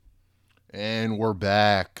And we're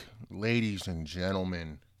back, ladies and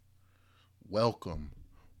gentlemen. Welcome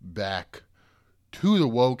back to the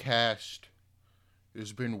WOCast.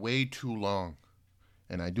 It's been way too long,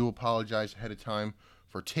 and I do apologize ahead of time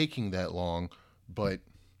for taking that long, but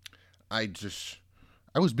I just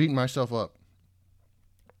I was beating myself up.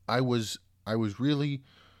 I was I was really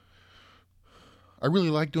I really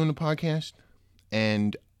like doing the podcast,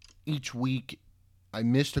 and each week I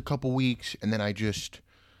missed a couple weeks, and then I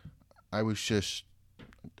was just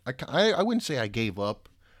I wouldn't say I gave up.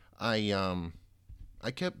 I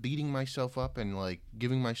I kept beating myself up and like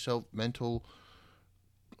giving myself mental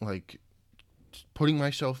like putting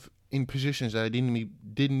myself in positions that I didn't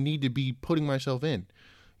need to be putting myself in.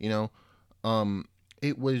 You know, um,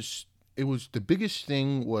 it was the biggest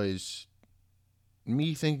thing was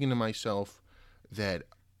me thinking to myself that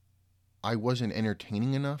I wasn't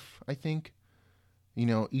entertaining enough. I think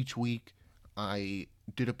each week I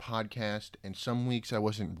did a podcast, and some weeks I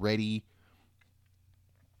wasn't ready.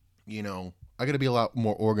 I got to be a lot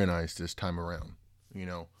more organized this time around. You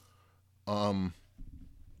know, um,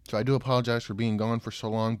 so I do apologize for being gone for so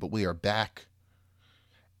long, but we are back,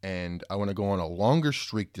 and I want to go on a longer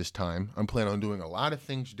streak this time. I'm planning on doing a lot of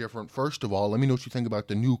things different. First of all, let me know what you think about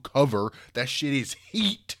the new cover. That shit is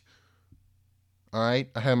heat. All right,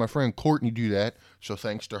 I had my friend Courtney do that, so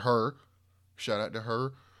thanks to her. Shout out to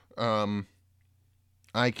her. Um,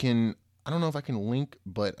 I don't know if I can link,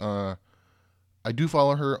 but I do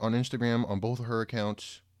follow her on Instagram on both of her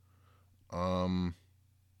accounts. Um,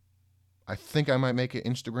 I think I might make an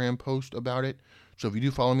Instagram post about it. So if you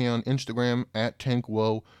do follow me on Instagram at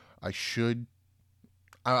TankWoe, I should.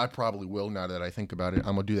 I probably will now that I think about it.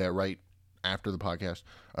 I'm gonna do that right after the podcast.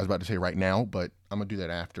 I was about to say right now, but I'm gonna do that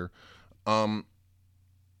after. Um,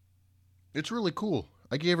 it's really cool.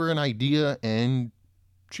 I gave her an idea and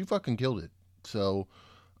she fucking killed it. So,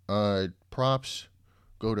 props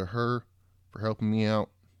go to her for helping me out.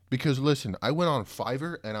 Because listen, I went on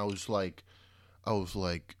Fiverr and I was like, I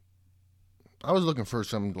was looking for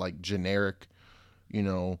some like generic, you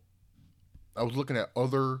know, I was looking at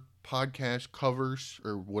other podcast covers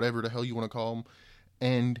or whatever the hell you want to call them,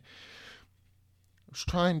 and I was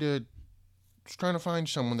trying to find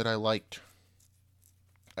someone that I liked,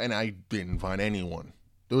 and I didn't find anyone.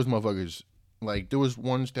 Those motherfuckers, like there was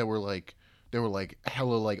ones that were like they were like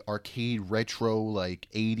hella like arcade retro like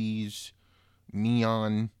 80s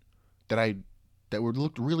neon that I that would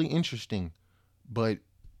looked really interesting, but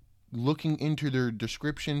looking into their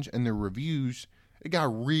descriptions and their reviews, it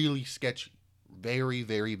got really sketchy. Very,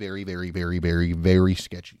 very, very, very, very, very, very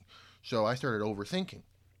sketchy. So I started overthinking.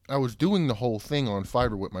 I was doing the whole thing on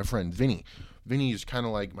Fiverr with my friend Vinny. Vinny is kind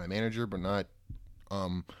of like my manager, but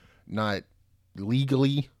um not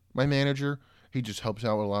legally my manager. He just helps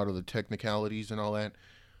out with a lot of the technicalities and all that.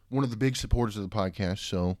 One of the big supporters of the podcast,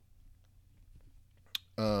 so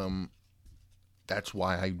um that's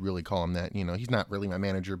why I really call him that. He's not really my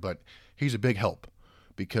manager, but he's a big help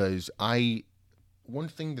because I one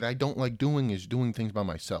thing that I don't like doing is doing things by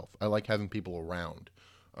myself. I like having people around.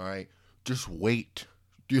 All right, just wait.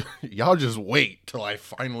 Y'all just wait till I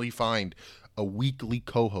finally find a weekly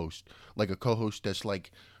co-host, like a co-host that's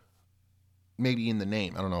like maybe in the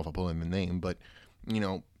name. I don't know if I'll put in the name, but you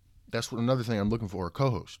know, that's what another thing I'm looking for, a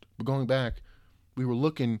co-host. But going back, we were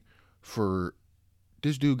looking for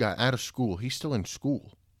this dude got out of school. He's still in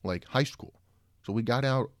school, like high school. So we got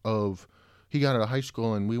out of he got out of high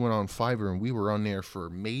school and we went on Fiverr and we were on there for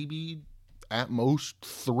maybe at most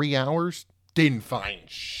 3 hours. Didn't find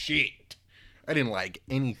shit. I didn't like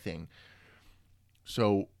anything.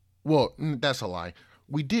 So, well, that's a lie.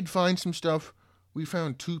 We did find some stuff. We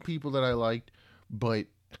found two people that I liked, but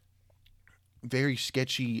very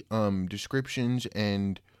sketchy descriptions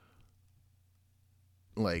and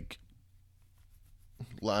like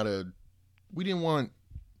a lot of we didn't want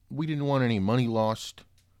we didn't want any money lost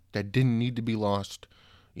that didn't need to be lost,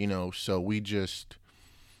 so we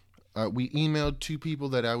emailed two people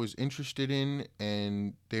that I was interested in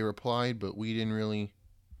and they replied, but we didn't really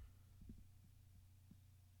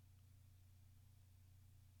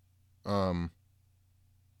um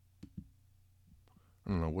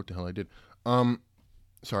I don't know what the hell I did. Um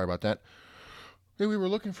Sorry about that. Hey, we were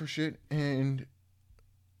looking for shit and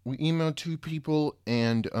we emailed two people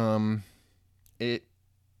and it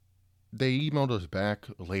they emailed us back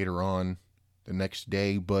later on the next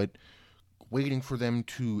day, but waiting for them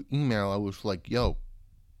to email, I was like, yo,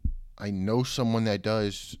 I know someone that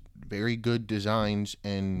does very good designs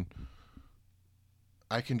and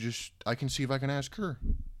I can see if I can ask her.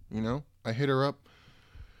 I hit her up.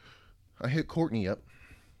 I hit Courtney up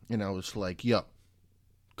and I was like, yo,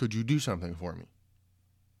 could you do something for me?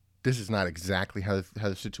 this is not exactly how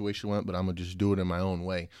the situation went, but I'm gonna just do it in my own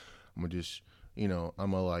way. I'm gonna just, I'm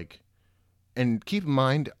gonna like, and keep in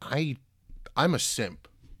mind, I'm a simp.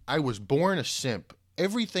 I was born a simp.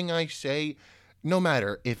 Everything I say, no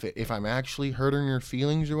matter if I'm actually hurting your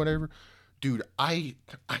feelings or whatever, dude, I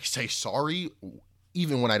say sorry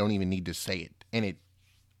even when I don't even need to say it, and it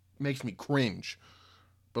makes me cringe.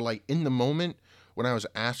 But like in the moment when I was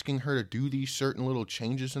asking her to do these certain little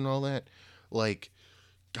changes and all that, like,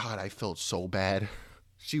 God, I felt so bad.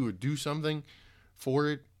 She would do something for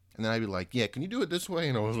it, and then I'd be like, yeah, can you do it this way?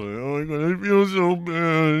 And I was like, oh my God, I feel so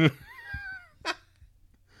bad.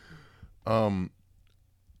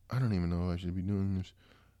 I don't even know if I should be doing this.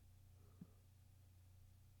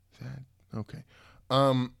 That okay.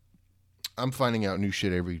 I'm finding out new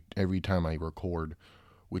shit every time I record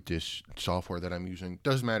with this software that I'm using.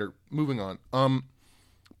 Doesn't matter. Moving on.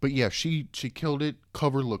 But yeah, she killed it.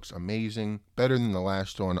 Cover looks amazing. Better than the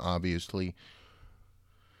last one, obviously.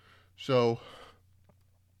 So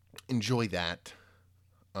enjoy that.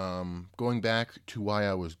 Going back to why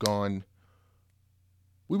I was gone.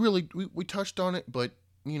 We touched on it, but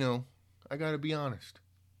I gotta be honest.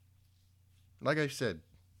 Like I said,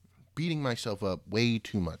 beating myself up way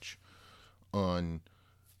too much on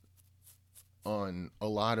a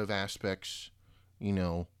lot of aspects.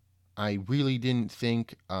 I really didn't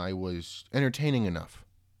think I was entertaining enough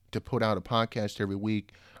to put out a podcast every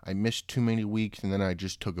week. I missed too many weeks, and then I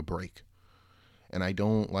just took a break. And I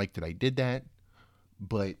don't like that I did that,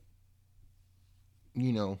 but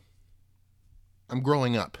I'm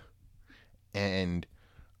growing up, and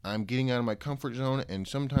I'm getting out of my comfort zone, and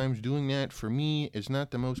sometimes doing that for me is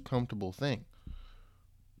not the most comfortable thing.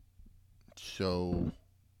 So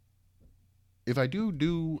if I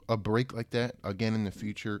do a break like that again in the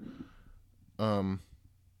future,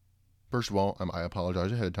 first of all, I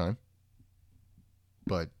apologize ahead of time.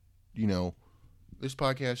 But this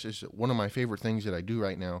podcast is one of my favorite things that I do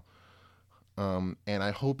right now, and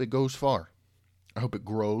I hope it goes far. I hope it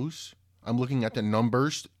grows. I'm looking at the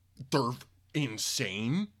numbers; they're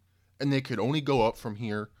insane, and they could only go up from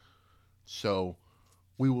here. So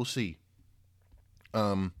we will see.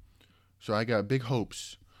 So I got big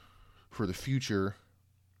hopes for the future.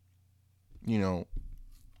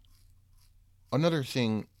 Another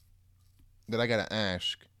thing that I gotta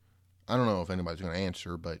ask, I don't know if anybody's gonna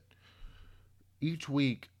answer, but each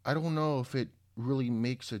week, I don't know if it really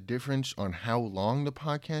makes a difference on how long the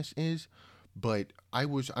podcast is, but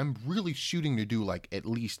I'm really shooting to do like at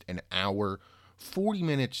least an hour, 40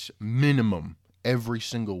 minutes minimum every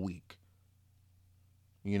single week.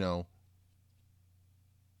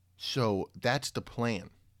 So that's the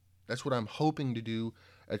plan. That's what I'm hoping to do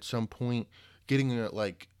at some point. Getting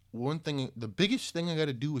one thing, the biggest thing I got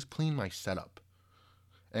to do is clean my setup.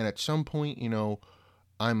 And at some point,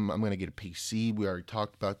 I'm gonna get a PC. We already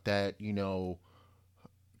talked about that.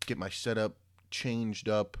 Get my setup changed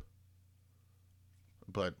up.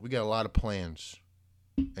 But we got a lot of plans.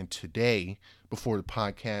 And today, before the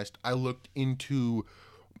podcast, I looked into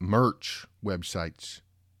merch websites.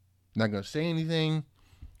 Not gonna say anything,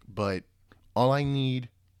 but all I need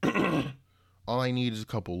is a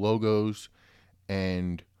couple logos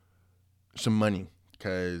and some money.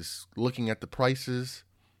 Because looking at the prices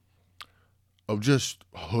of just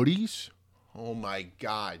hoodies, oh my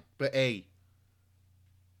God. But hey,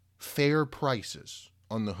 fair prices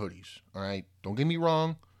on the hoodies, all right? Don't get me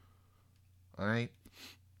wrong, all right?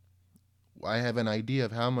 I have an idea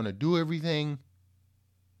of how I'm going to do everything,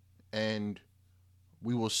 and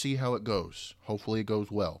we will see how it goes. Hopefully it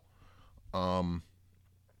goes well. And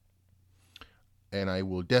I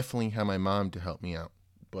will definitely have my mom to help me out.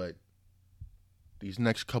 But these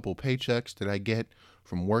next couple paychecks that I get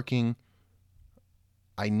from working,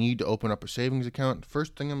 I need to open up a savings account.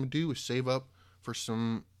 First thing I'm going to do is save up for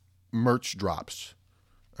some merch drops.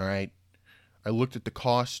 All right. I looked at the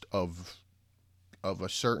cost of a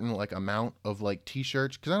certain amount of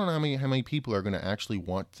t-shirts, because I don't know how many people are going to actually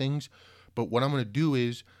want things. But what I'm going to do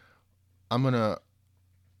is I'm going to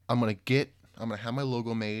have my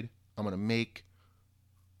logo made. I'm going to make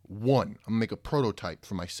a prototype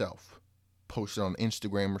for myself, post it on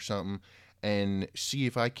Instagram or something, and see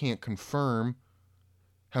if I can't confirm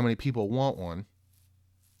how many people want one.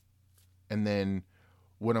 And then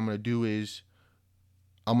what I'm going to do is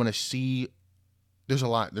I'm going to see, there's a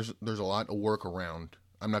lot of work around.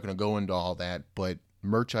 I'm not going to go into all that, but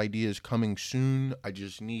merch ideas coming soon. I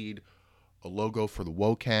just need a logo for the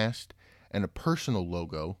WOCast and a personal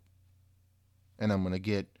logo. And I'm going to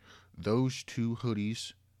get those 2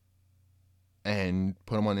 hoodies and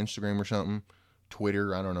put them on Instagram or something,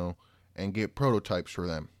 Twitter, I don't know, and get prototypes for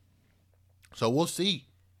them. So we'll see.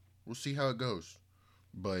 We'll see how it goes.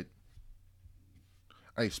 But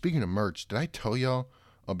hey, speaking of merch, did I tell y'all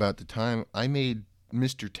about the time I made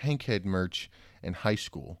Mr. Tankhead merch in high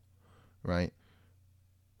school? Right?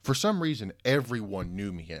 For some reason, everyone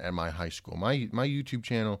knew me at my high school. My YouTube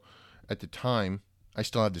channel at the time, I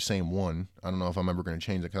still have the same one. I don't know if I'm ever going to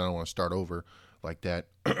change it because I don't want to start over like that.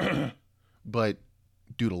 But,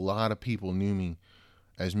 dude, a lot of people knew me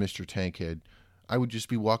as Mr. Tankhead. I would just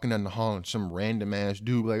be walking down the hall and some random ass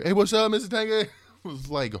dude would be like, "Hey, what's up, Mr. Tankhead?" I was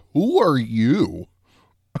like, "Who are you?"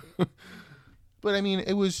 But I mean,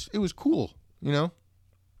 it was cool, you know?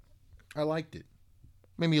 I liked it.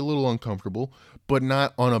 Made me a little uncomfortable, but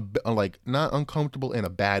not not uncomfortable in a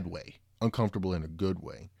bad way. Uncomfortable in a good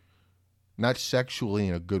way. Not sexually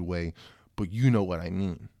in a good way, but you know what I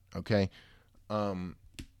mean, okay? I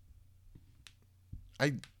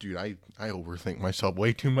overthink myself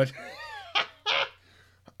way too much.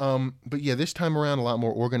 But yeah, this time around a lot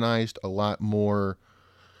more organized, a lot more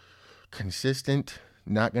consistent.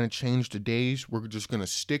 Not going to change the days. We're just going to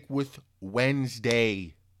stick with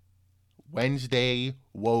Wednesday. Wednesday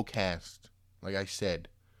Wocast. Like I said.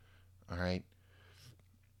 All right.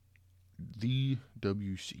 The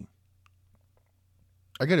WC.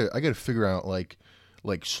 I gotta figure out like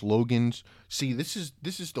slogans. See, this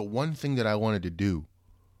is the one thing that I wanted to do.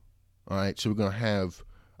 All right, so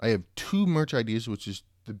I have two merch ideas, which is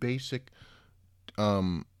the basic,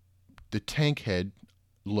 the Tankhead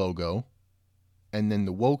logo, and then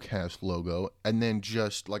the Wocast logo, and then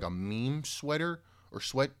just like a meme sweater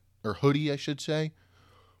or hoodie, I should say,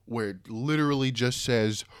 where it literally just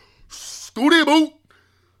says "Scooty Boot."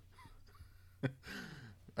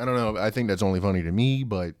 I don't know. I think that's only funny to me,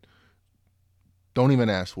 but don't even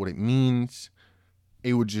ask what it means.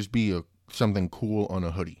 It would just be something cool on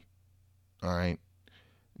a hoodie. All right.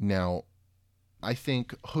 Now, I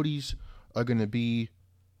think hoodies are going to be...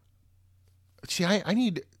 See, I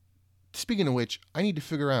need... Speaking of which, I need to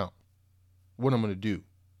figure out what I'm going to do.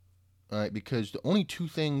 All right, because the only two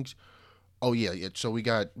things... Oh, yeah. So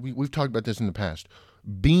we've talked about this in the past.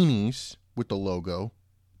 Beanies with the logo,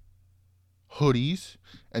 hoodies,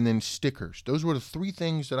 and then stickers. Those were the three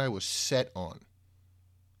things that I was set on.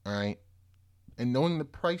 All right? And knowing the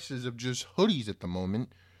prices of just hoodies at the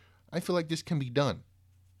moment, I feel like this can be done.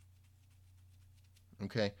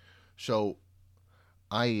 Okay? So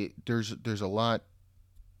there's a lot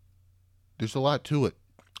to it,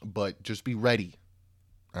 but just be ready.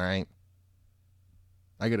 All right?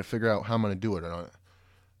 I got to figure out how I'm going to do it.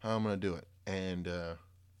 And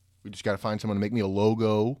we just got to find someone to make me a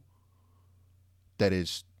logo that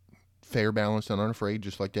is fair, balanced, and unafraid,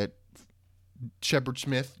 just like that Shepard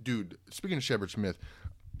Smith. Dude, speaking of Shepard Smith,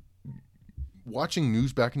 watching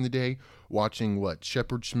news back in the day, watching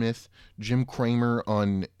Shepard Smith, Jim Cramer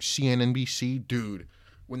on CNNBC, dude,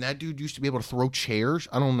 when that dude used to be able to throw chairs,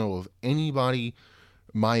 I don't know if anybody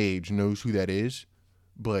my age knows who that is,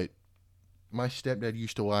 but my stepdad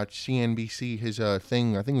used to watch CNBC, his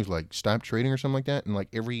thing, I think it was like Stop Trading or something like that, and like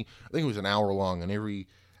I think it was an hour long, and every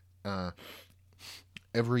at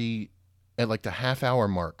like the half hour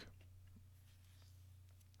mark,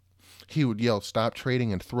 he would yell, "Stop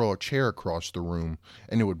trading," and throw a chair across the room,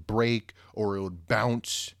 and it would break or it would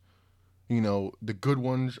bounce. You know, the good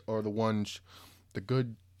ones are the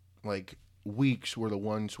good, like, weeks were the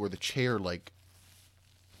ones where the chair, like,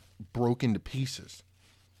 broke into pieces.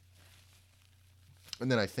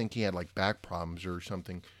 And then I think he had, like, back problems or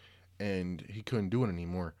something, and he couldn't do it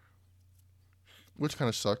anymore. Which kind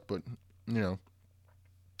of sucked, but, you know,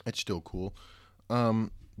 it's still cool.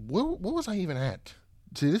 What was I even at?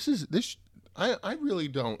 See, I really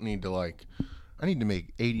don't need to, I need to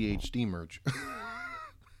make ADHD merch.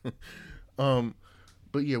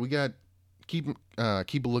 But yeah, we got, keep a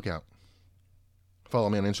lookout. Follow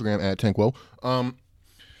me on Instagram at Tankwell.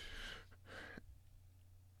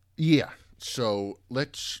 Yeah, so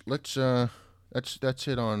that's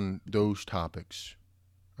it on those topics.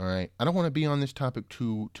 All right. I don't want to be on this topic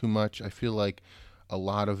too much. I feel like a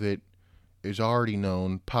lot of it is already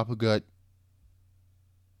known. Papa Gut,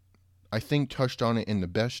 I think, touched on it in the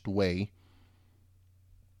best way.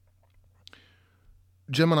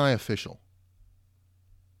 Gemini Official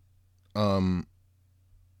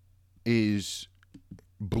is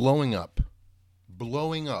blowing up.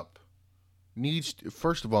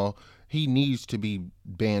 First of all, he needs to be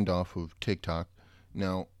banned off of TikTok.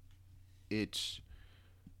 Now,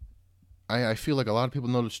 I feel like a lot of people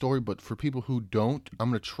know the story, but for people who don't, I'm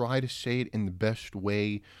going to try to say it in the best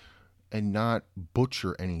way and not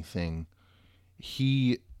butcher anything.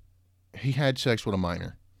 He had sex with a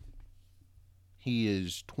minor. He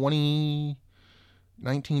is 19,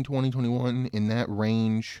 20, 21, in that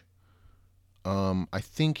range. I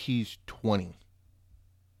think he's 20.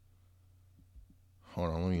 Hold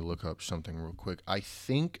on, let me look up something real quick. I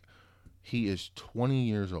think he is 20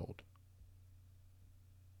 years old.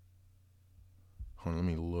 Hold on, let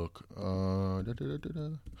me look.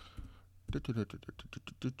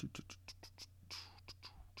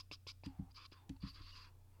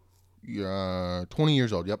 Yeah, 20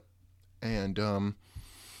 years old. Yep. And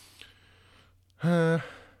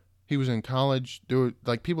he was in college. There were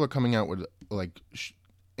like people are coming out with like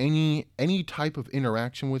any type of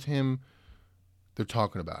interaction with him. They're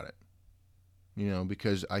talking about it. You know,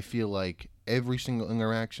 because I feel like every single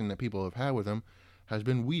interaction that people have had with him has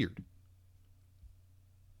been weird.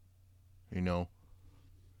 You know,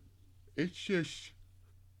 it's just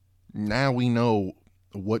now we know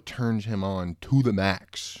what turns him on to the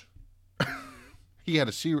max. He had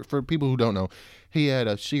a series, for people who don't know, he had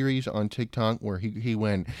a series on TikTok where he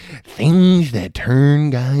went, things that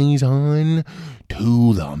turn guys on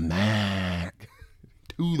to the max.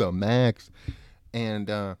 To the max. And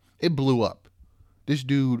it blew up. This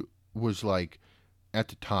dude was like at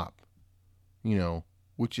the top, you know,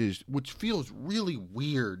 which feels really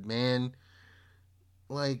weird, man.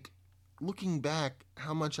 Like, looking back,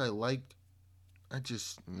 how much I liked,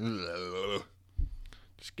 just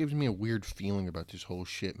gives me a weird feeling about this whole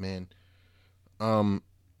shit, man. I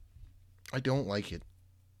don't like it.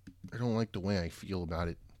 I don't like the way I feel about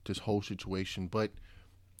it, this whole situation. But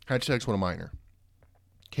had sex with a minor.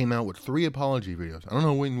 Came out with 3 apology videos. I don't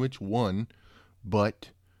know in which one, but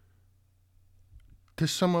to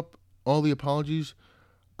sum up all the apologies,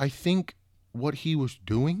 I think what he was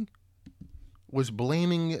doing was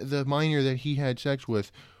blaming the minor that he had sex with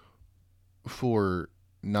for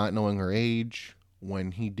not knowing her age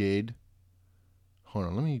when he did. Hold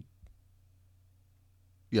on, let me...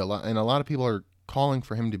 Yeah, and a lot of people are calling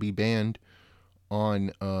for him to be banned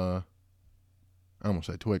on, I almost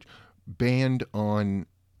said Twitch, banned on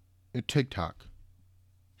TikTok.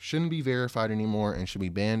 Shouldn't be verified anymore and should be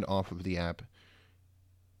banned off of the app.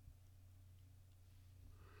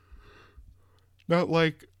 Not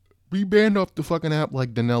like, be banned off the fucking app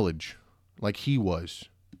like Denellage, like he was.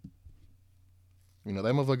 You know,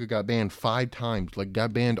 that motherfucker got banned 5 times, like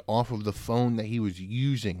got banned off of the phone that he was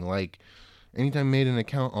using, like... Anytime he made an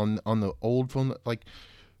account on the old phone, like,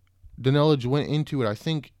 Denellage went into it, I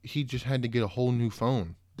think he just had to get a whole new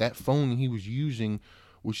phone. That phone he was using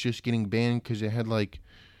was just getting banned because it had, like,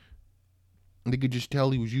 they could just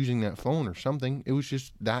tell he was using that phone or something. It was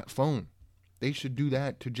just that phone. They should do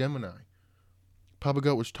that to Gemini. Papa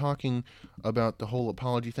Gut was talking about the whole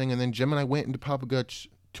apology thing, and then Gemini went into Papa Gut's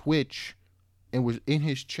Twitch and was in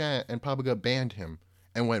his chat, and Papa Gut banned him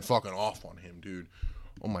and went fucking off on him, dude.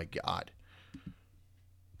 Oh, my God.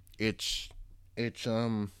 It's I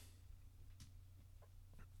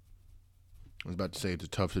was about to say it's a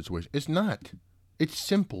tough situation. It's not. It's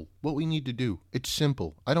simple. What we need to do. It's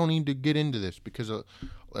simple. I don't need to get into this because a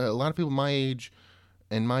lot of people my age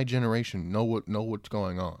and my generation know what's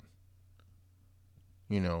going on.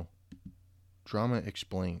 You know, Drama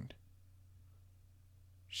Explained.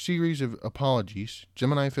 Series of apologies.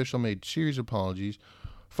 Gemini official made series of apologies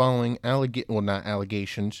following not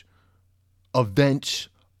allegations, events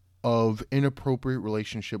of inappropriate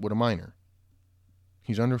relationship with a minor.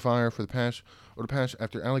 He's under fire for the past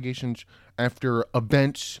after allegations, after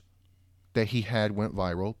events that he had went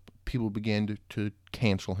viral. People began to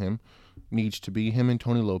cancel him. Needs to be him and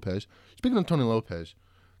Tony Lopez. Speaking of Tony Lopez,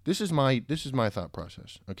 this is my thought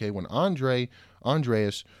process. Okay, when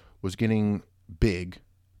Andreas was getting big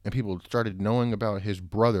and people started knowing about his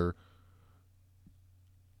brother,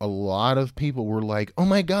 a lot of people were like, oh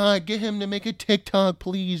my God, get him to make a TikTok,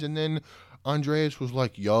 please. And then Andreas was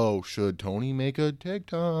like, yo, should Tony make a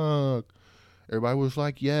TikTok? Everybody was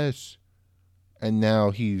like, yes. And now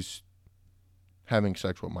he's having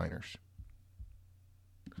sex with minors.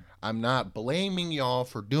 I'm not blaming y'all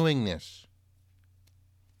for doing this.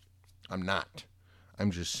 I'm not. I'm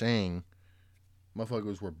just saying,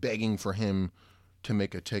 motherfuckers were begging for him to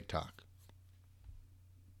make a TikTok.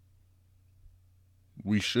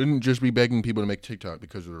 We shouldn't just be begging people to make TikTok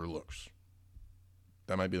because of their looks.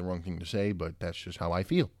 That might be the wrong thing to say, but that's just how I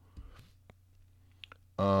feel.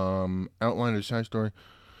 Outline of the side story.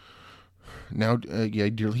 Now, he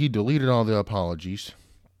deleted all the apologies.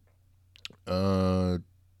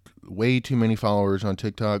 Way too many followers on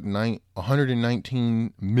TikTok.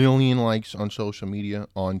 119 million likes on social media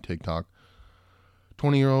on TikTok.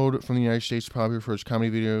 20-year-old from the United States, popular for his comedy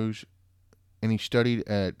videos. And he studied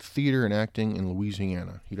at theater and acting in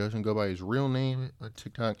Louisiana. He doesn't go by his real name on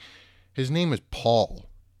TikTok. His name is Paul.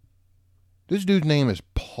 This dude's name is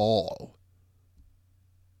Paul.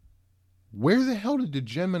 Where the hell did the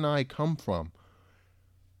Gemini come from?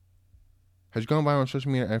 Has gone viral on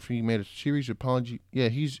social media after he made a series of apology. Yeah,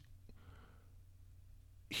 he's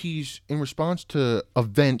in response to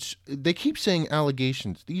events. They keep saying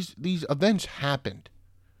allegations. These events happened.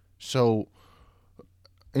 So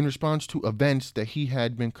in response to events that he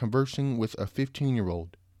had been conversing with a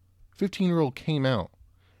 15-year-old. 15-year-old came out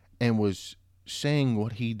and was saying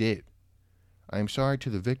what he did. I am sorry to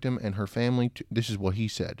the victim and her family. This is what he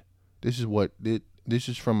said. This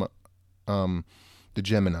is from the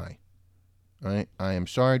Gemini. All right? I am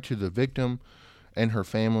sorry to the victim and her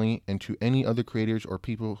family and to any other creators or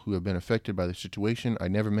people who have been affected by the situation. I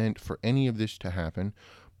never meant for any of this to happen,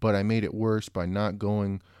 but I made it worse by not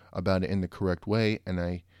going about it in the correct way, and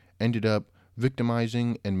I ended up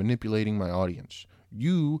victimizing and manipulating my audience.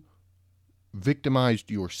 You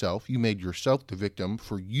victimized yourself. You made yourself the victim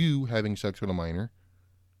for you having sex with a minor.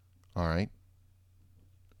 All right.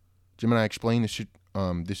 Gemini explained this.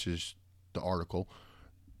 This is the article.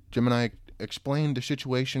 Gemini explained the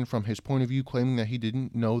situation from his point of view, claiming that he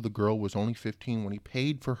didn't know the girl was only 15 when he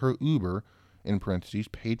paid for her Uber, in parentheses,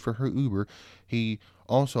 paid for her Uber. He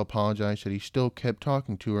also apologized that he still kept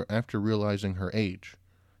talking to her after realizing her age.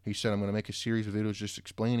 He said, I'm going to make a series of videos just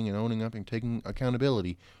explaining and owning up and taking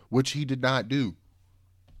accountability, which he did not do.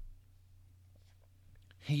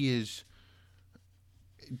 He is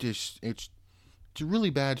just, it's a really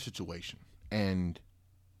bad situation. And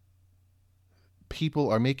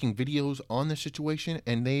people are making videos on the situation,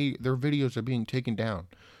 and their videos are being taken down.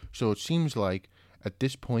 So it seems like at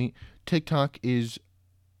this point, TikTok is,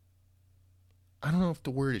 I don't know if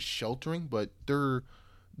the word is sheltering, but they're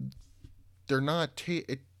not,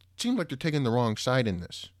 it seems like they're taking the wrong side in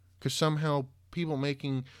this, because somehow people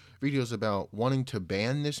making videos about wanting to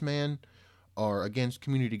ban this man are against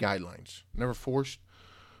community guidelines. Never forced,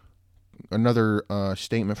 another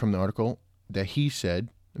statement from the article that he said,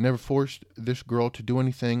 I never forced this girl to do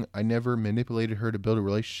anything. I never manipulated her to build a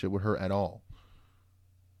relationship with her at all.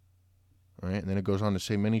 All right, and then it goes on to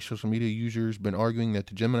say many social media users have been arguing that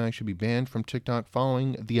the Gemini should be banned from TikTok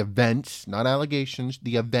following the events, not allegations,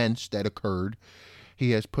 the events that occurred.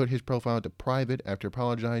 He has put his profile to private after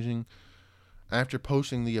apologizing, after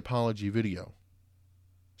posting the apology video.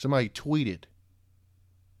 Somebody tweeted,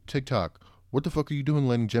 TikTok, what the fuck are you doing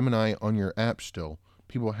letting Gemini on your app still?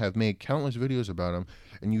 People have made countless videos about him,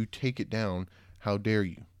 and you take it down. How dare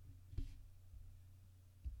you?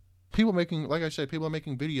 People making, like I said, people are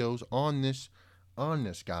making videos on this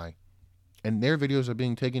guy, and their videos are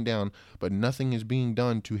being taken down, but nothing is being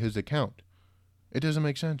done to his account. It doesn't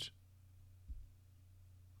make sense.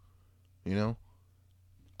 You know,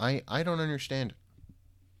 I don't understand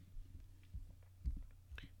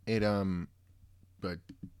it. But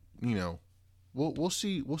you know, we'll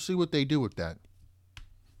see what they do with that.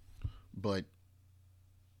 But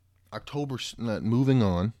moving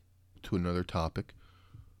on to another topic.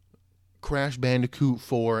 Crash Bandicoot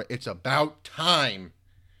 4, it's about time.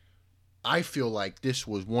 I feel like this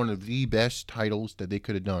was one of the best titles that they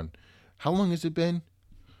could have done. How long has it been?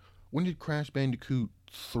 When did Crash Bandicoot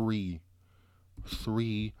 3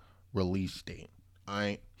 release date?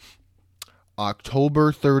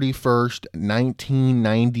 October 31st,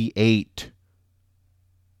 1998.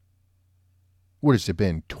 What has it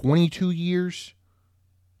been? 22 years?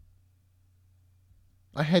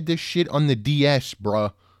 I had this shit on the DS,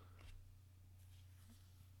 bruh.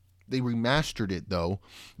 They remastered it, though,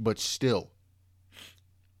 but still.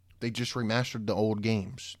 They just remastered the old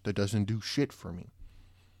games. That doesn't do shit for me.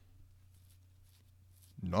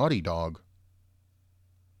 Naughty Dog.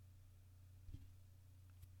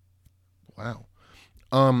 Wow.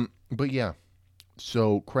 But yeah.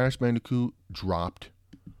 So, Crash Bandicoot dropped.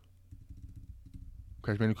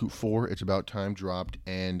 Crash Bandicoot 4, it's about time, dropped.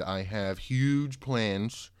 And I have huge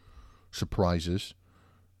plans, surprises,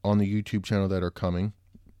 on the YouTube channel that are coming.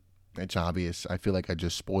 It's obvious. I feel like I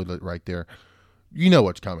just spoiled it right there. You know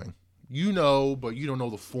what's coming. You know, but you don't know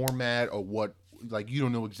the format or what, like, you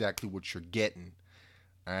don't know exactly what you're getting.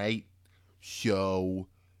 Alright? So,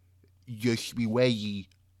 just be ready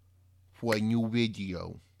for a new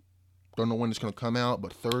video. Don't know when it's going to come out,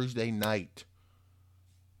 but Thursday night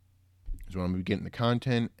is when I'm going to be getting the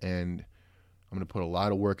content, and I'm going to put a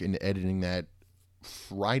lot of work into editing that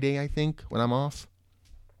Friday, I think, when I'm off.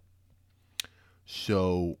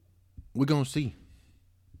 So, we're going to see.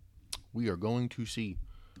 We are going to see.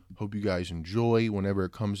 Hope you guys enjoy whenever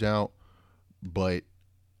it comes out. But,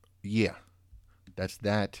 yeah. That's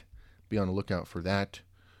that. Be on the lookout for that.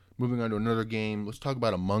 Moving on to another game. Let's talk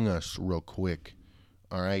about Among Us real quick.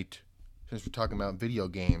 All right. Since we're talking about video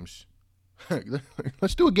games,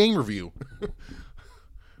 let's do a game review.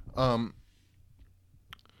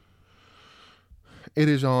 It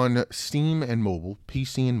is on Steam and mobile,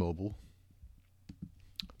 PC and mobile.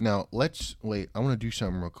 Now, let's wait. I want to do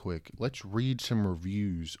something real quick. Let's read some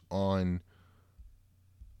reviews on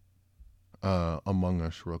Among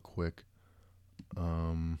Us real quick.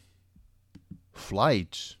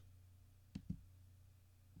 Flights,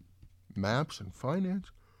 maps, and finance.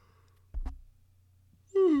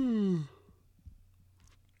 I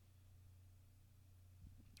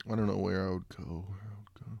don't know where I would go.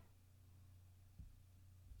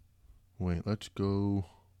 Wait, let's go.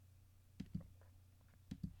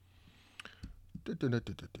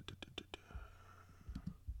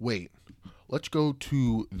 Wait, let's go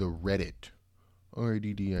to the Reddit.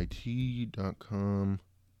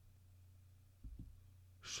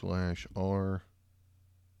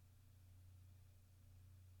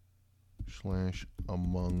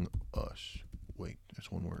 Us. Wait,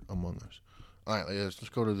 that's one word. Among Us. All right, let's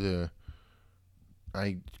go to the.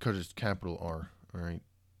 Because it's capital R. All right.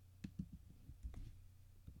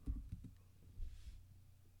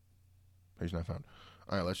 Page not found.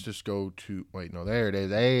 All right, let's just go to. Wait, no, there it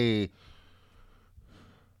is. Hey.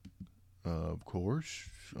 Of course.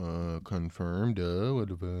 Confirmed. What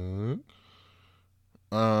the fuck?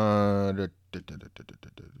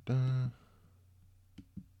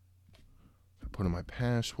 Put in my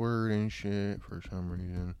password and shit for some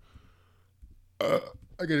reason. I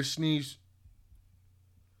gotta sneeze.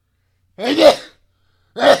 Yeah.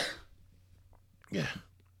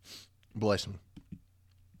 Bless him.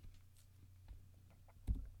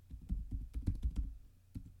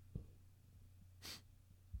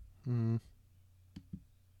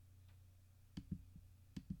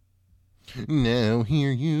 Now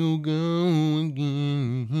here you go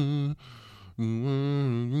again.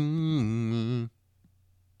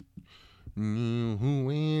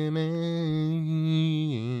 Who am I?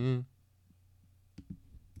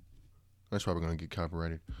 That's why we're gonna get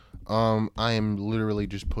copyrighted. I am literally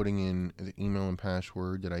just putting in the email and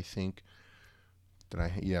password that I think that I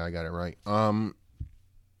got it right.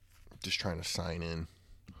 Just trying to sign in.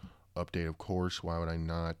 Update, of course. Why would I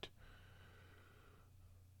not?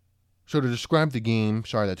 So to describe the game,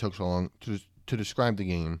 sorry that took so long. To describe the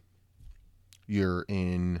game, you're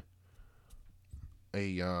in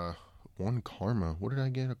a one karma. What did I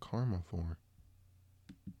get a karma for?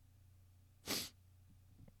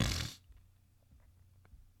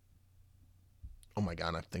 Oh my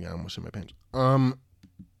god, I think I almost hit my pants.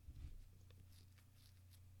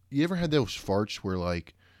 You ever had those farts where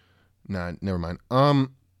like, nah, never mind.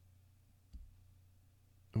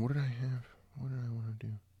 What did I have? What did I want to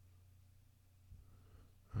do?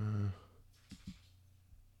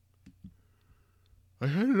 I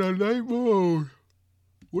had it on night mode.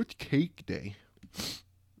 What's cake day?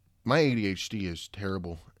 My ADHD is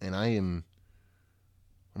terrible, and I am.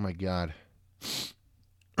 Oh my god.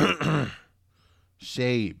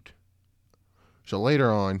 Saved. So later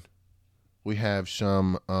on, we have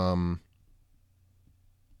some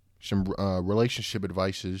relationship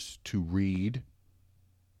advices to read.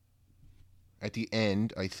 At the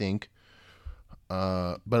end, I think.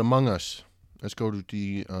 But Among Us. Let's go to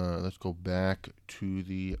the. Let's go back to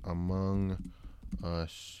the Among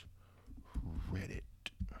Us Reddit.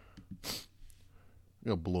 I'm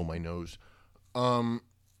gonna blow my nose. All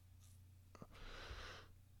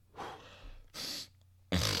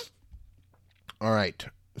right.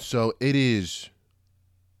 So it is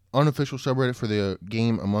unofficial subreddit for the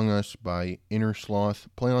game Among Us by Inner Sloth.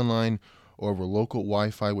 Play online or over local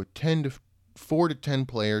Wi-Fi with 4 to 10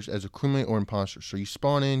 players as a crewmate or imposter. So you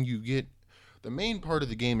spawn in, you get. The main part of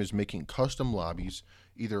the game is making custom lobbies,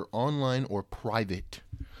 either online or private.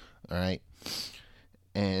 All right.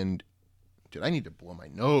 And, dude, I need to blow my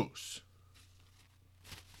nose.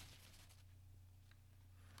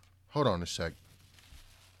 Hold on a sec.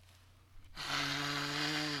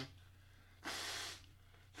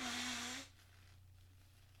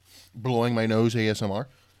 Blowing my nose ASMR.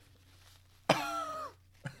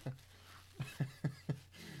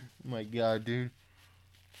 My god, dude.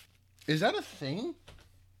 Is that a thing?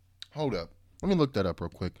 Hold up. Let me look that up real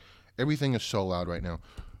quick. Everything is so loud right now.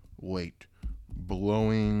 Wait.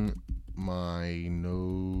 Blowing my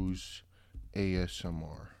nose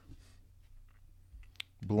ASMR.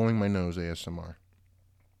 Blowing my nose ASMR.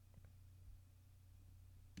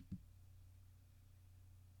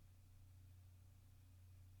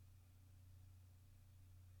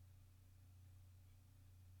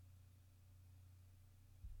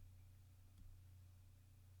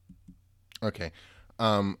 Okay.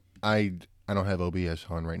 I don't have OBS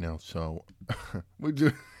on right now, so we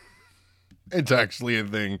do. It's actually a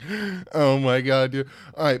thing. Oh my god, dude.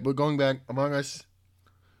 All right, but going back, Among Us.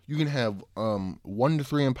 You can have 1 to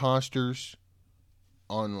 3 imposters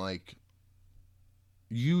on, like,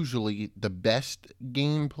 usually the best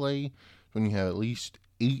gameplay when you have at least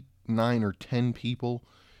 8, 9, or 10 people,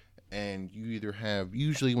 and you either have,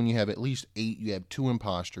 usually when you have at least 8, you have 2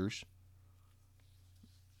 imposters,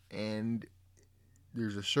 and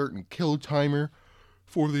there's a certain kill timer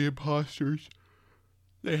for the imposters.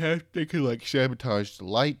 They can, like, sabotage the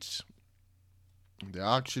lights, the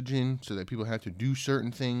oxygen, so that people have to do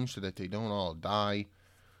certain things so that they don't all die.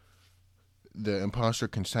 The imposter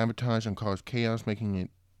can sabotage and cause chaos,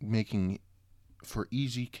 making for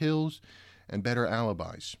easy kills and better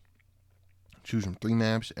alibis. Choose from 3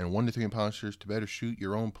 maps and 1 to 3 imposters to better suit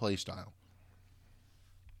your own playstyle.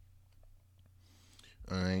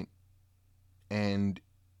 Alright. And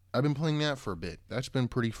I've been playing that for a bit. That's been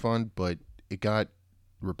pretty fun, but it got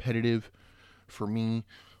repetitive for me.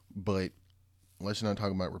 But let's not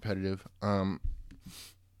talk about repetitive. Now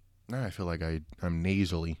I feel like I'm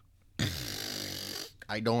nasally.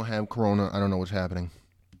 I don't have corona. I don't know what's happening.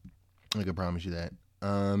 I can promise you that.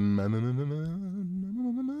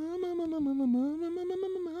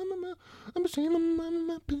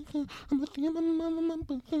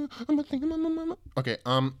 Okay,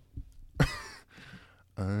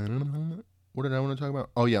 what did I want to talk about?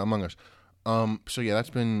 Oh yeah, Among Us. So yeah, that's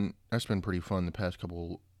been pretty fun the past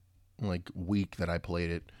couple, like, week that I played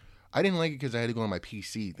it. I didn't like it because I had to go on my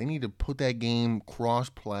PC. They need to put that game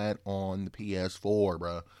cross-plat on the PS4,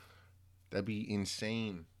 bro. That'd be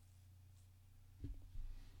insane.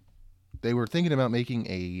 They were thinking about making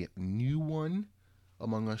a new one,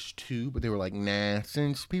 Among Us 2, but they were like, nah,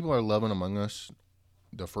 since people are loving Among Us,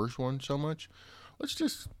 the first one, so much, let's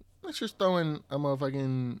just throw in a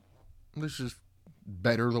motherfucking, let's just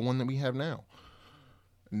better the one that we have now.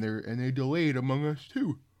 And they delayed Among Us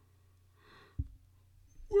 2.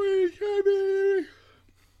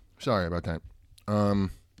 Sorry about that.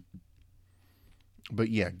 But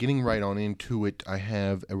yeah, getting right on into it, I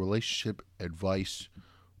have a relationship advice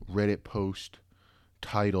Reddit post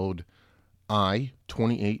titled, I,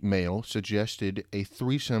 28 male, suggested a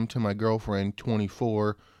threesome to my girlfriend,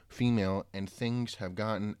 24 female, and things have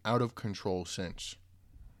gotten out of control since.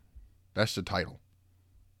 That's the title.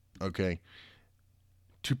 Okay.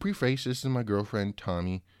 To preface, this is my girlfriend,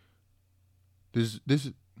 Tommy. To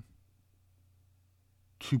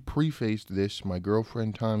preface this, my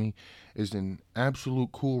girlfriend, Tommy, is an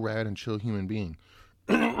absolute cool, rad, and chill human being.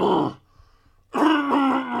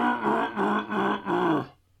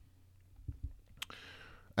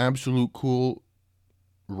 Absolute cool,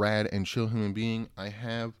 rad, and chill human being. I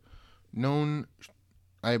have known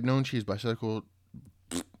she is bisexual.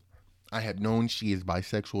 I have known she is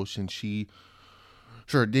bisexual since she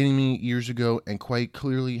started dating me years ago, and quite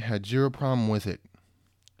clearly had zero problem with it.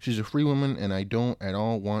 She's a free woman, and I don't at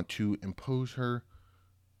all want to impose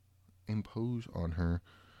on her.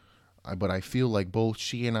 But I feel like both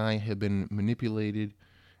she and I have been manipulated,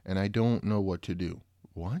 and I don't know what to do.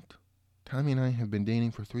 What? Tommy and I have been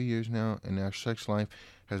dating for 3 years now, and our sex life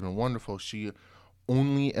has been wonderful. She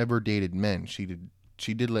only ever dated men.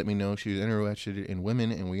 She did let me know she was interested in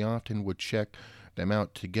women, and we often would check them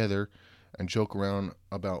out together and joke around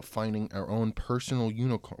about finding our own personal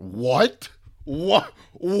unicorn. What?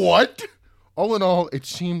 All in all, it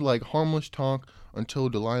seemed like harmless talk until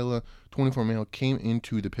Delilah, 24 male, came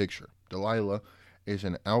into the picture. Delilah is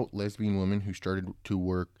an out lesbian woman who started to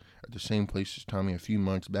work at the same place as Tommy a few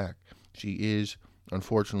months back. She is,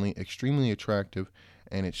 unfortunately, extremely attractive,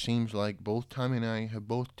 and it seems like both Tommy and I have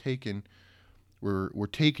both were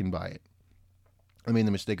taken by it. I made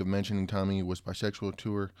the mistake of mentioning Tommy was bisexual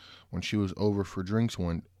to her when she was over for drinks.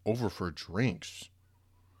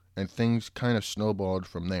 And things kind of snowballed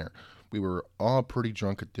from there. We were all pretty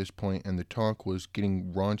drunk at this point, and the talk was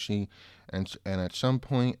getting raunchy, and at some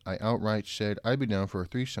point, I outright said I'd be down for a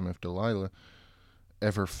threesome if Delilah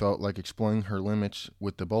ever felt like exploring her limits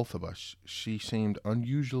with the both of us. She seemed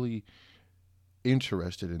unusually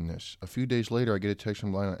interested in this. A few days later, I get a text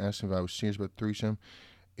from Delilah asking if I was serious about the threesome.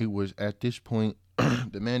 It was at this point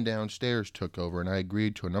the man downstairs took over, and I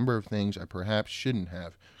agreed to a number of things I perhaps shouldn't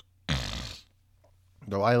have.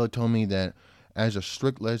 Delilah told me that as a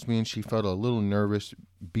strict lesbian, she felt a little nervous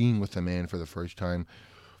being with a man for the first time.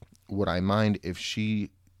 Would I mind if she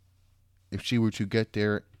were to get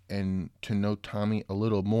there and to know Tommy a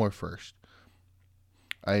little more first?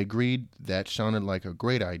 I agreed that sounded like a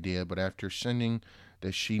great idea, but after sending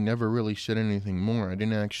that she never really said anything more. I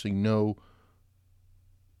didn't actually know.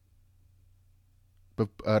 But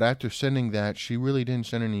after sending that, she really didn't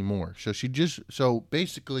send any more. So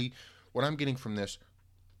basically, what I'm getting from this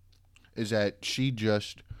is that she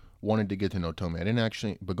just wanted to get to know Tommy. I didn't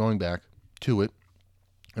actually, but going back to it,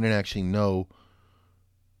 I didn't actually know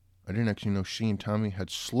she and Tommy had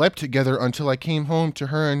slept together until I came home to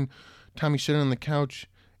her and Tommy sitting on the couch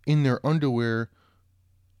in their underwear,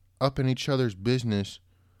 up in each other's business,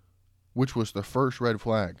 which was the first red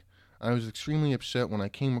flag. I was extremely upset when I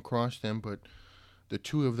came across them, but the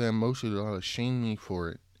two of them, mostly Delilah, shamed me for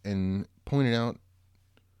it and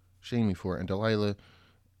and Delilah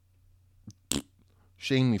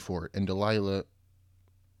shamed me for it. And Delilah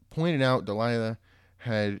pointed out Delilah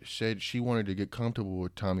had said she wanted to get comfortable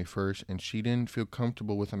with Tommy first, and she didn't feel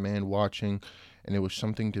comfortable with a man watching, and it was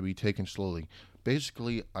something to be taken slowly.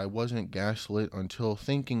 Basically, I wasn't gaslit until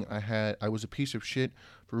thinking I was a piece of shit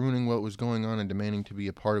for ruining what was going on and demanding to be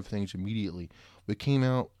a part of things immediately. We came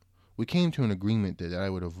to an agreement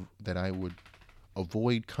that I would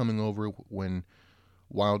avoid coming over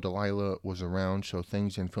while Delilah was around, so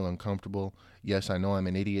things didn't feel uncomfortable. Yes, I know I'm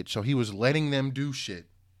an idiot. So he was letting them do shit.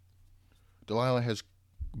 Delilah has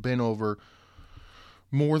been over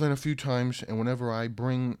more than a few times, and whenever I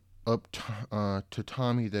bring up to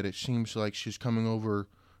Tommy that it seems like she's coming over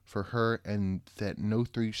for her and that no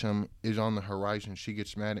threesome is on the horizon, she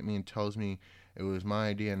gets mad at me and tells me it was my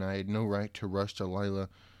idea and I had no right to rush Delilah,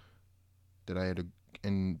 that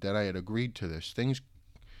I had agreed to this. Things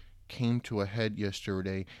came to a head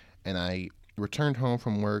yesterday, and I returned home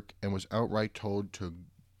from work and was outright told to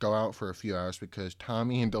go out for a few hours because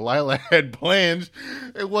Tommy and Delilah had plans.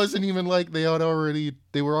 It wasn't even like they were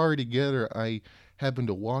already together. I happened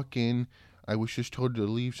to walk in. I was just told to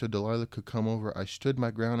leave so Delilah could come over. I stood my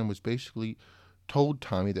ground and was basically told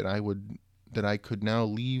Tommy that I could now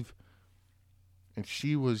leave, and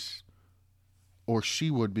she would,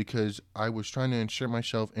 because I was trying to insert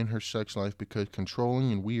myself in her sex life, because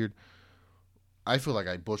controlling and weird. I feel like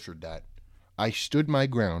I butchered that. I stood my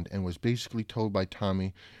ground and was basically told by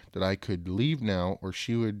Tommy that I could leave now or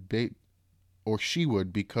she would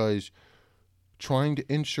because trying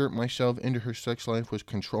to insert myself into her sex life was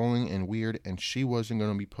controlling and weird, and she wasn't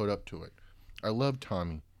going to be put up to it. I love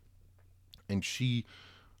Tommy, and she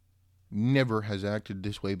never has acted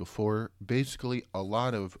this way before. Basically, a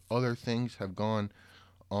lot of other things have gone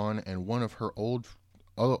on, and one of her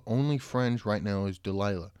only friends right now is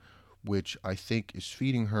Delilah, which I think is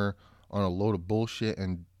feeding her on a load of bullshit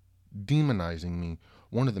and demonizing me.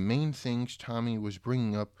 One of the main things Tommy was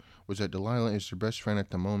bringing up was that Delilah is her best friend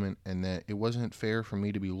at the moment, and that it wasn't fair for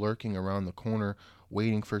me to be lurking around the corner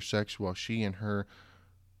waiting for sex while she and her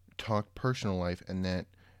talked personal life, and it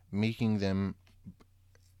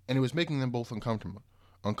was making them both uncomfortable.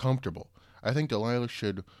 I think Delilah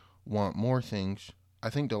should want more things. I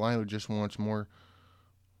think Delilah just wants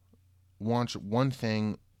one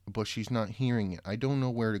thing, but she's not hearing it. I don't know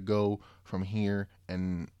where to go from here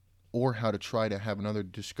or how to try to have another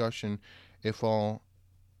discussion if all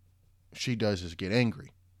she does is get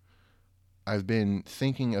angry. I've been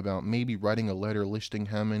thinking about maybe writing a letter listing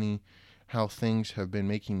how things have been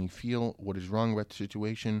making me feel, what is wrong about the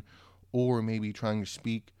situation, or maybe trying to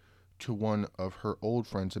speak to one of her old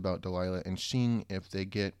friends about Delilah and seeing if they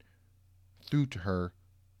get through to her.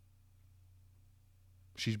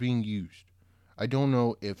 She's being used. I don't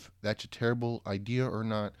know if that's a terrible idea or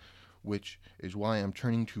not, which is why I'm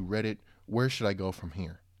turning to Reddit. Where should I go from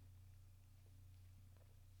here?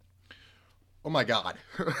 Oh my God.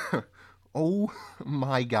 Oh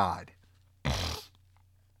my God.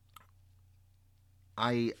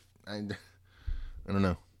 I don't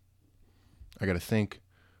know. I gotta think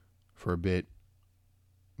for a bit,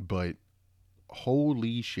 but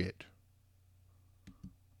holy shit.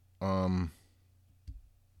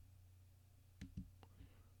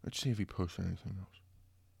 Let's see if he posted anything else.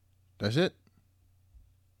 That's it?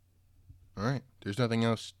 Alright. There's nothing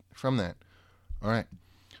else from that. Alright.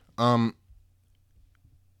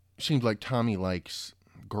 Seems like Tommy likes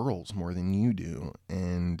girls more than you do,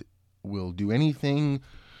 and will do anything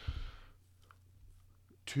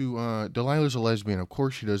to, Delilah's a lesbian. Of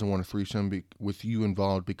course she doesn't want a threesome with you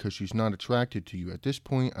involved because she's not attracted to you. At this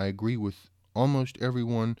point, I agree with almost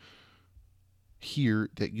everyone here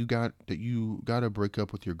that you gotta break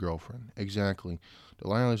up with your girlfriend. Exactly.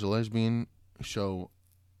 Delilah is a lesbian, so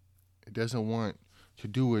it doesn't want to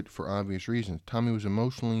do it for obvious reasons. Tommy has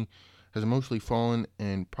emotionally fallen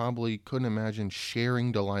and probably couldn't imagine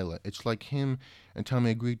sharing Delilah. It's like him and Tommy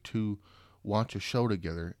agreed to watch a show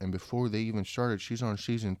together, and before they even started, she's on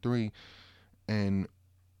season 3 and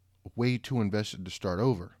way too invested to start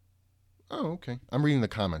over. Oh, okay. I'm reading the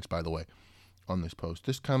comments, by the way, on this post.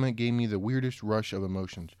 This comment gave me the weirdest rush of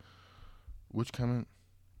emotions. Which comment?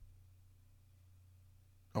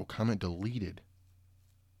 Oh, comment deleted.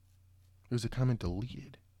 There's a comment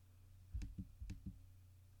deleted.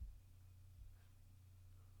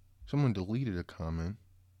 Someone deleted a comment.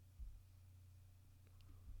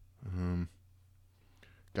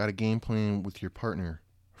 Got a game plan with your partner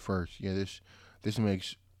first. Yeah, this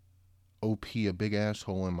makes OP a big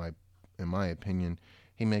asshole in my opinion.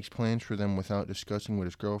 He makes plans for them without discussing with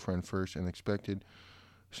his girlfriend first and expected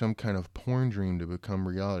some kind of porn dream to become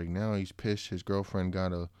reality. Now he's pissed his girlfriend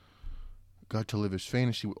got to live his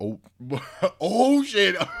fantasy. Oh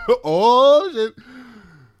shit! Oh shit!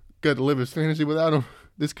 Got to live his fantasy without him.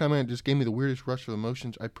 This comment just gave me the weirdest rush of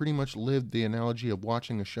emotions. I pretty much lived the analogy of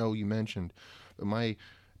watching a show you mentioned, but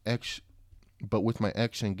with my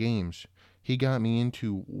ex in games. He got me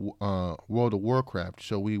into World of Warcraft,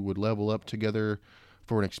 so we would level up together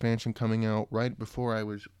for an expansion coming out. Right before I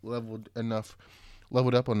was leveled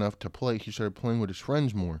up enough to play, he started playing with his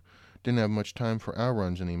friends more. Didn't have much time for our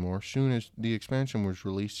runs anymore. Soon as the expansion was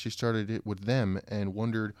released, she started it with them and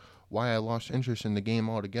wondered why I lost interest in the game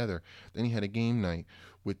altogether. Then he had a game night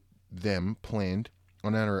with them planned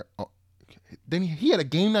on our. Then he had a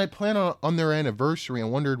game night planned on their anniversary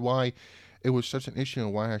and wondered why it was such an issue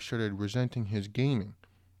and why I started resenting his gaming.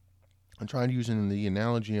 I tried using the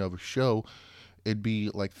analogy of a show. It'd be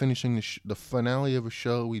like finishing the finale of a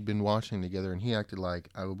show we'd been watching together, and he acted like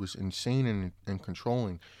I was insane and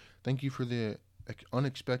controlling. Thank you for the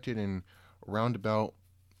unexpected and roundabout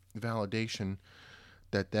validation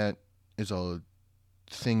that is a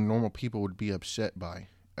thing normal people would be upset by,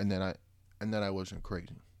 and that I wasn't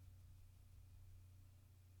crazy.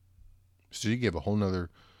 So you give a whole nother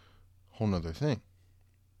thing.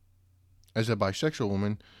 As a bisexual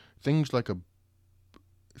woman, things like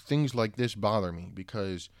this bother me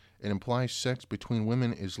because it implies sex between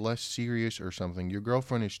women is less serious or something. Your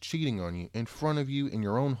girlfriend is cheating on you in front of you in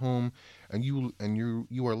your own home, and you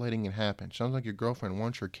are letting it happen. Sounds like your girlfriend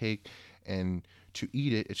wants your cake, and to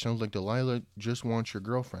eat it, it sounds like Delilah just wants your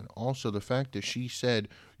girlfriend. Also, the fact that she said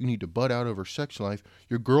you need to butt out of her sex life,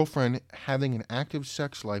 your girlfriend having an active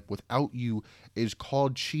sex life without you is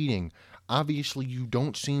called cheating. Obviously, you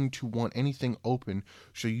don't seem to want anything open,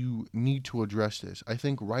 so you need to address this. I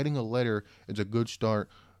think writing a letter is a good start.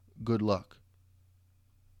 Good luck.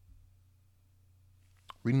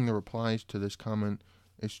 Reading the replies to this comment,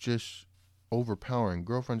 it's just overpowering.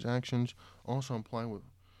 Girlfriend's actions also imply with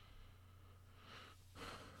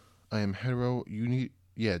I am hetero.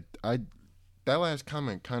 That last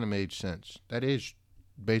comment kind of made sense. That is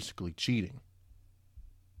basically cheating.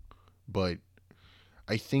 But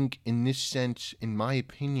I think in this sense, in my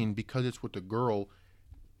opinion, because it's with a girl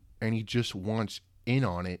and he just wants in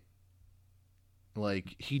on it,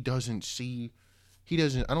 like I don't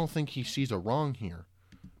think he sees a wrong here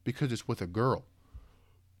because it's with a girl.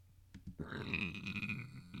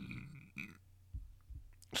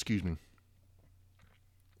 Excuse me.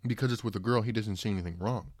 Because it's with a girl, he doesn't see anything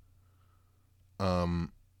wrong.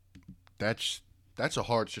 That's a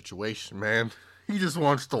hard situation, man. He just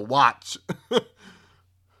wants to watch.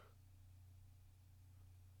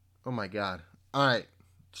 Oh my God. All right.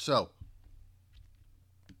 So,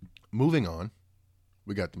 moving on.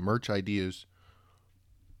 We got the merch ideas.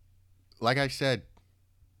 Like I said,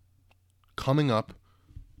 coming up,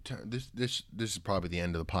 this is probably the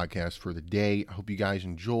end of the podcast for the day. I hope you guys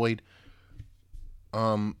enjoyed.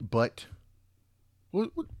 But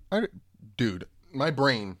dude, my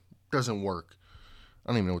brain doesn't work. I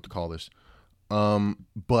don't even know what to call this.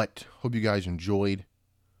 But hope you guys enjoyed.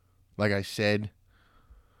 Like I said,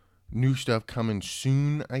 new stuff coming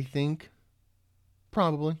soon, I think.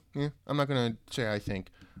 Probably. Yeah. I'm not going to say I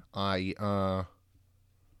think. I'm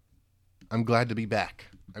glad to be back.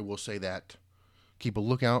 I will say that. Keep a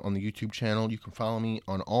lookout on the YouTube channel. You can follow me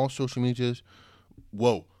on all social medias.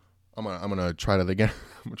 Whoa. I'm gonna try that again.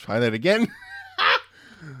 I'm gonna try that again.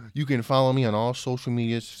 You can follow me on all social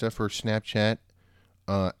medias except for Snapchat,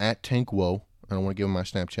 at TankWoe. I don't want to give him my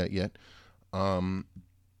Snapchat yet. All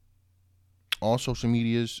social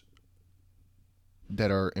medias that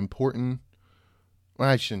are important. Well,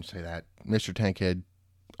 I shouldn't say that. Mr. Tankhead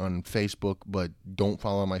on Facebook, but don't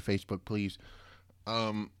follow my Facebook, please.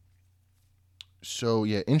 So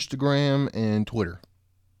yeah, Instagram and Twitter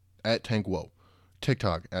at TankWoe.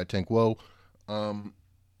 TikTok at TankWoe.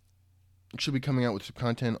 Should be coming out with some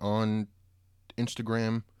content on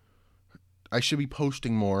Instagram. I should be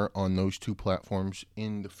posting more on those two platforms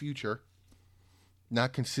in the future.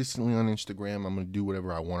 Not consistently on Instagram. I'm going to do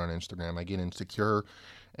whatever I want on Instagram. I get insecure,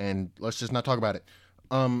 and let's just not talk about it.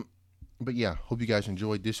 But yeah, hope you guys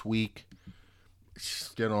enjoyed this week.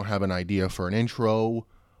 Still don't have an idea for an intro,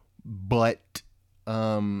 but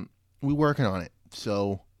we're working on it.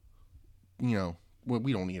 So, you know,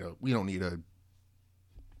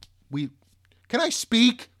 can I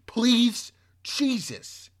speak, please?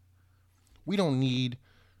 Jesus. We don't need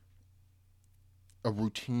a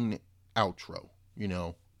routine outro, you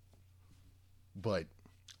know. But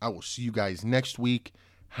I will see you guys next week.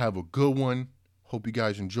 Have a good one. Hope you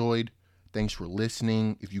guys enjoyed. Thanks for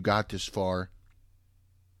listening. If you got this far,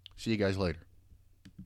 see you guys later.